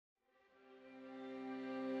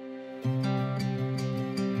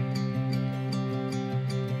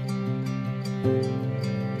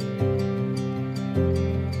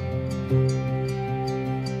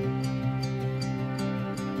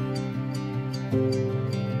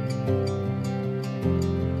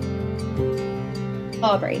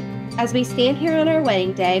Aubrey, as we stand here on our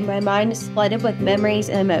wedding day, my mind is flooded with memories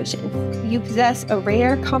and emotions. You possess a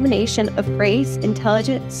rare combination of grace,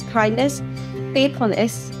 intelligence, kindness,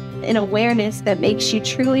 faithfulness, and awareness that makes you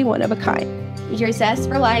truly one of a kind. Your zest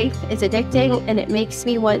for life is addicting, and it makes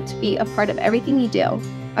me want to be a part of everything you do.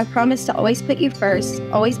 I promise to always put you first,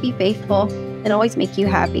 always be faithful, and always make you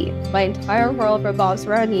happy. My entire world revolves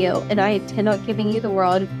around you, and I intend on giving you the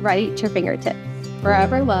world right at your fingertips.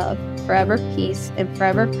 Forever love, forever peace, and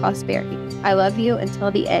forever prosperity. I love you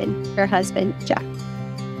until the end. Your husband, Jack.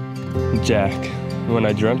 Jack, when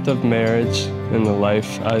I dreamt of marriage and the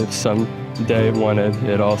life I someday wanted,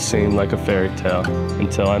 it all seemed like a fairy tale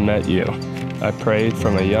until I met you. I prayed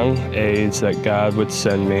from a young age that God would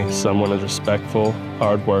send me someone as respectful,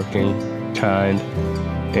 hardworking, kind,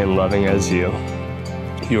 and loving as you.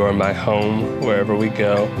 You are my home wherever we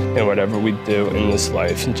go and whatever we do in this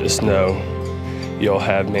life. Just know you'll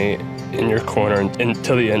have me in your corner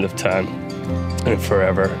until the end of time and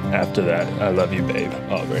forever after that. I love you, babe.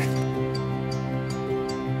 Aubrey.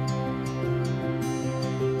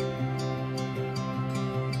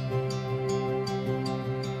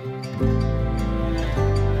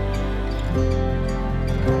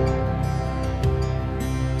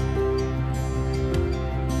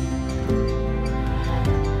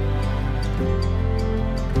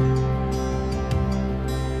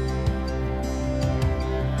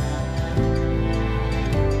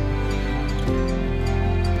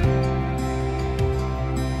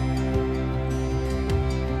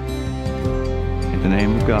 In the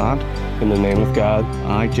name of God. In the name of God.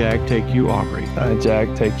 I, Jack, take you, Aubrey. I,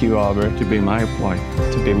 Jack, take you, Aubrey. To be my wife.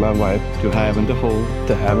 To be my wife. To have and to hold.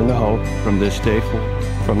 To have and to hold. From this day forward.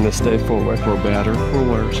 From this day forward. For better, for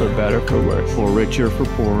worse. For better, for worse. For richer, for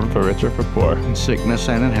poorer. For richer, for poor. In sickness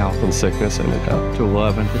and in health. In sickness and in health. To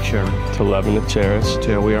love and to cherish. To love and to cherish.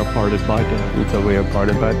 Till we are parted by death. Until we are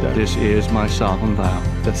parted by death. This is my solemn vow.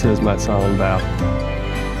 This is my solemn vow.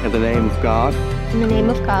 In the name of God. In the name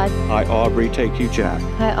of God. I, Aubrey, take you, Jack.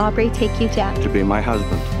 I, Aubrey, take you, Jack. To be my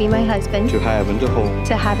husband. To be my husband. To have and to hold.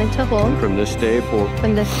 To have and to hold. From this day forward.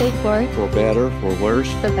 From this day forward. For better, for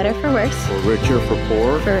worse. For better, for worse. For richer, for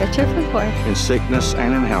poor. For richer, for poor. In sickness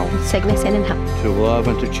and in health. In sickness and in health. To love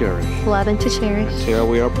and to cherish. Love and to cherish. Till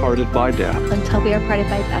we are parted by death. Until we are parted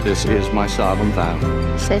by death. This is my solemn vow.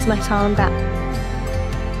 This is my solemn vow.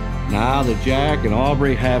 Now that Jack and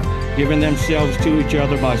Aubrey have given themselves to each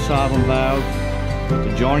other by solemn vows,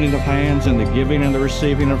 the joining of hands and the giving and the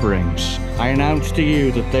receiving of rings, I announce to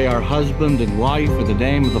you that they are husband and wife in the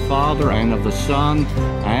name of the Father and of the Son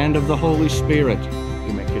and of the Holy Spirit.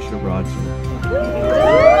 You may kiss your bride.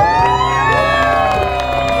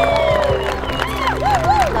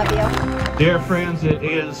 Love you. Dear friends, it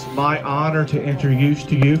is my honor to introduce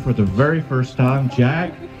to you for the very first time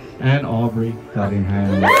Jack and Aubrey cutting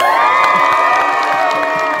hands.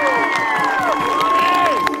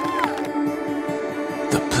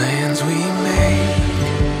 The plans we make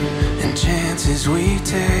and chances we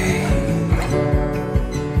take,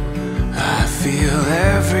 I feel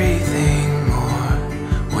everything more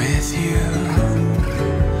with you.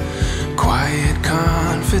 Quiet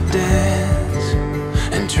confidence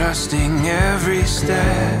and trusting every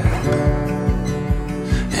step,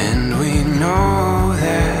 and we know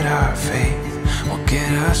that our faith will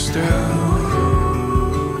get us through.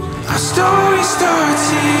 Our story starts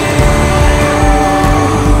here.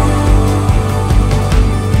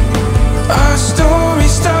 Our story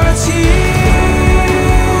starts here.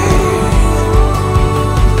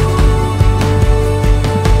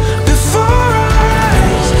 Before our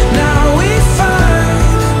eyes, now we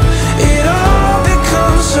find it all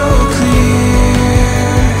becomes so clear.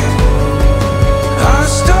 Our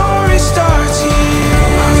story starts here.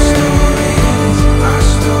 Our story ends, our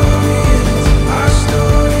story ends, our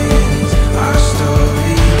story ends, our story.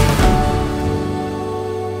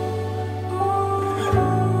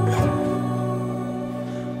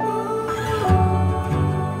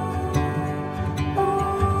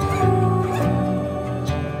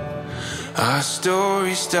 Our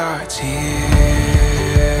story starts here.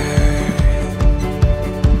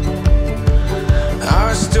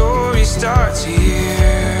 Our story starts here.